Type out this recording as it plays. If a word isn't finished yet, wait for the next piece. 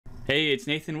Hey, it's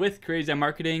Nathan with Crazy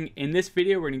Marketing. In this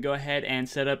video, we're going to go ahead and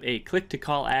set up a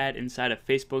click-to-call ad inside of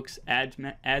Facebook's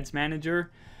Ads Manager.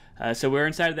 So we're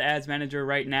inside of the Ads Manager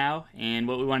right now, and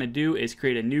what we want to do is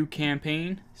create a new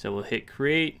campaign. So we'll hit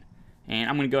Create, and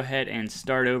I'm going to go ahead and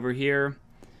start over here.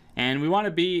 And we want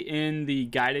to be in the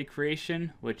guided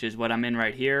creation, which is what I'm in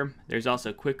right here. There's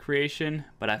also quick creation,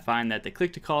 but I find that the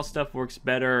click-to-call stuff works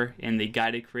better in the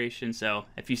guided creation. So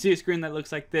if you see a screen that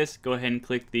looks like this, go ahead and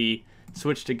click the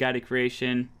switch to guided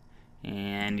creation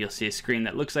and you'll see a screen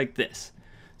that looks like this.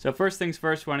 So first things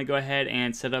first, we want to go ahead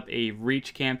and set up a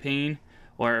reach campaign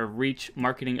or a reach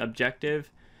marketing objective.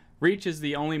 Reach is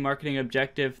the only marketing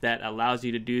objective that allows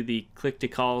you to do the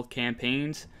click-to-call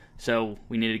campaigns. So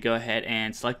we need to go ahead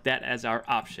and select that as our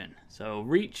option. So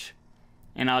reach,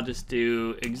 and I'll just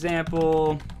do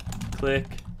example click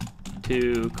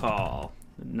to call.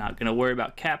 I'm not going to worry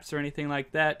about caps or anything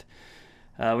like that.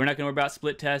 We're not going to worry about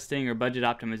split testing or budget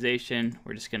optimization.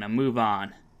 We're just going to move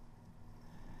on.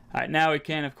 Alright, now we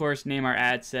can of course name our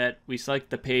ad set. We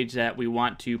select the page that we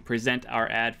want to present our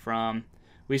ad from.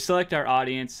 We select our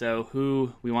audience, so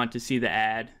who we want to see the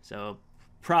ad. So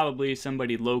probably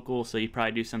somebody local, so you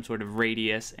probably do some sort of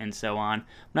radius and so on. I'm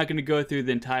not going to go through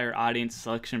the entire audience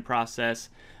selection process.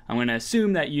 I'm going to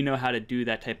assume that you know how to do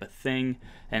that type of thing,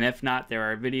 and if not,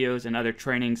 there are videos and other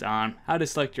trainings on how to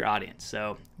select your audience,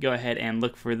 so go ahead and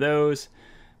look for those.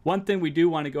 One thing we do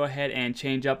want to go ahead and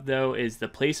change up though is the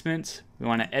placements. We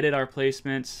want to edit our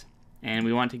placements, and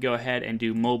we want to go ahead and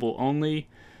do mobile only.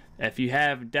 If you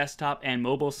have desktop and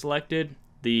mobile selected,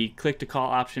 the click to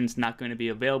call option is not going to be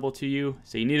available to you,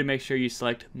 so you need to make sure you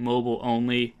select mobile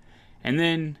only. And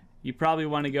then you probably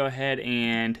want to go ahead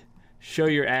and show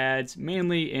your ads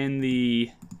mainly in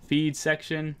the feed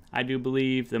section. I do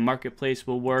believe the marketplace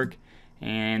will work,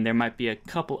 and there might be a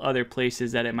couple other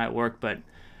places that it might work, but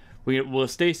we'll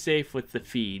stay safe with the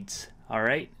feeds.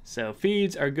 Alright, so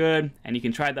feeds are good, and you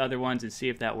can try the other ones and see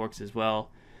if that works as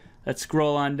well. Let's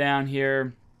scroll on down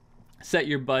here. Set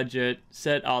your budget,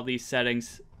 set all these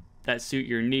settings that suit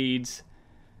your needs,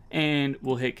 and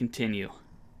we'll hit continue.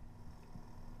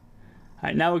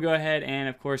 Alright, now we'll go ahead and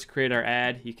of course create our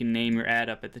ad. You can name your ad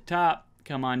up at the top,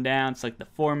 come on down, select the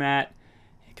format,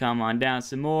 come on down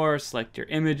some more, select your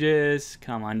images,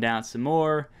 come on down some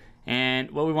more, and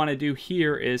what we want to do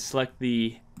here is select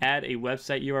the add a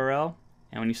website URL,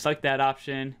 and when you select that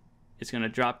option, it's going to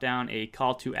drop down a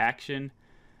call to action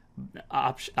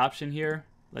option here.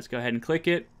 Let's go ahead and click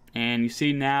it, and you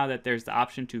see now that there's the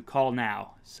option to call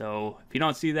now. So if you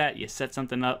don't see that, you set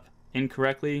something up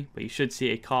incorrectly, but you should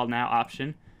see a call now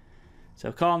option.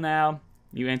 So call now,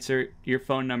 you insert your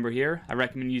phone number here. I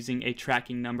recommend using a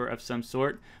tracking number of some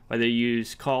sort, whether you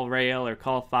use CallRail or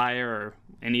CallFire or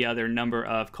any other number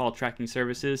of call tracking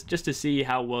services, just to see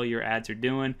how well your ads are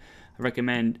doing. I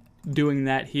recommend doing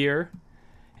that here.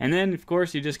 And then of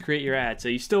course you just create your ad. So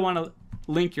you still want to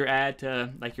link your ad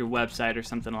to like your website or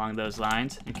something along those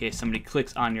lines in case somebody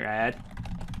clicks on your ad.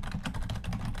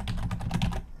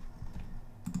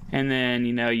 And then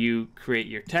you create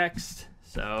your text.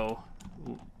 So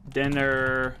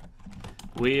dinner,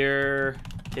 we're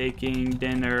taking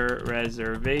dinner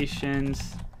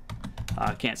reservations.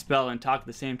 I can't spell and talk at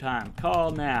the same time.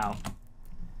 Call now.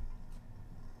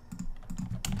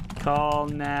 Call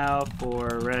now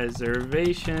for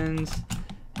reservations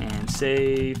and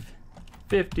save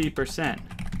 50%.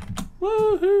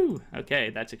 Woohoo!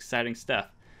 Okay, that's exciting stuff.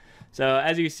 So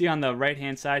as you see on the right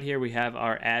hand side here, we have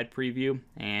our ad preview,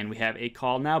 and we have a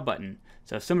call now button.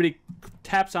 So if somebody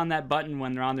taps on that button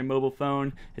when they're on their mobile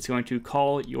phone, it's going to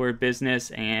call your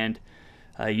business, and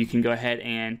you can go ahead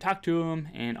and talk to them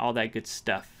and all that good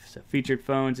stuff. So featured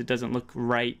phones, it doesn't look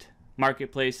right.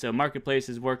 Marketplace, so Marketplace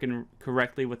is working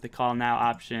correctly with the call now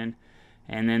option,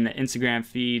 and then the Instagram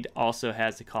feed also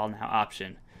has the call now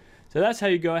option. So that's how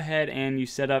you go ahead and you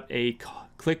set up a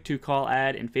click to call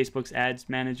ad in Facebook's Ads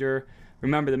Manager.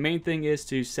 Remember, the main thing is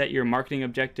to set your marketing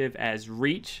objective as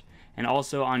reach, and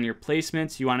also on your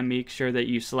placements you want to make sure that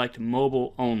you select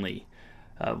mobile only.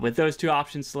 With those two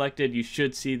options selected, you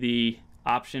should see the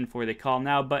option for the call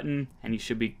now button, and you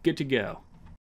should be good to go.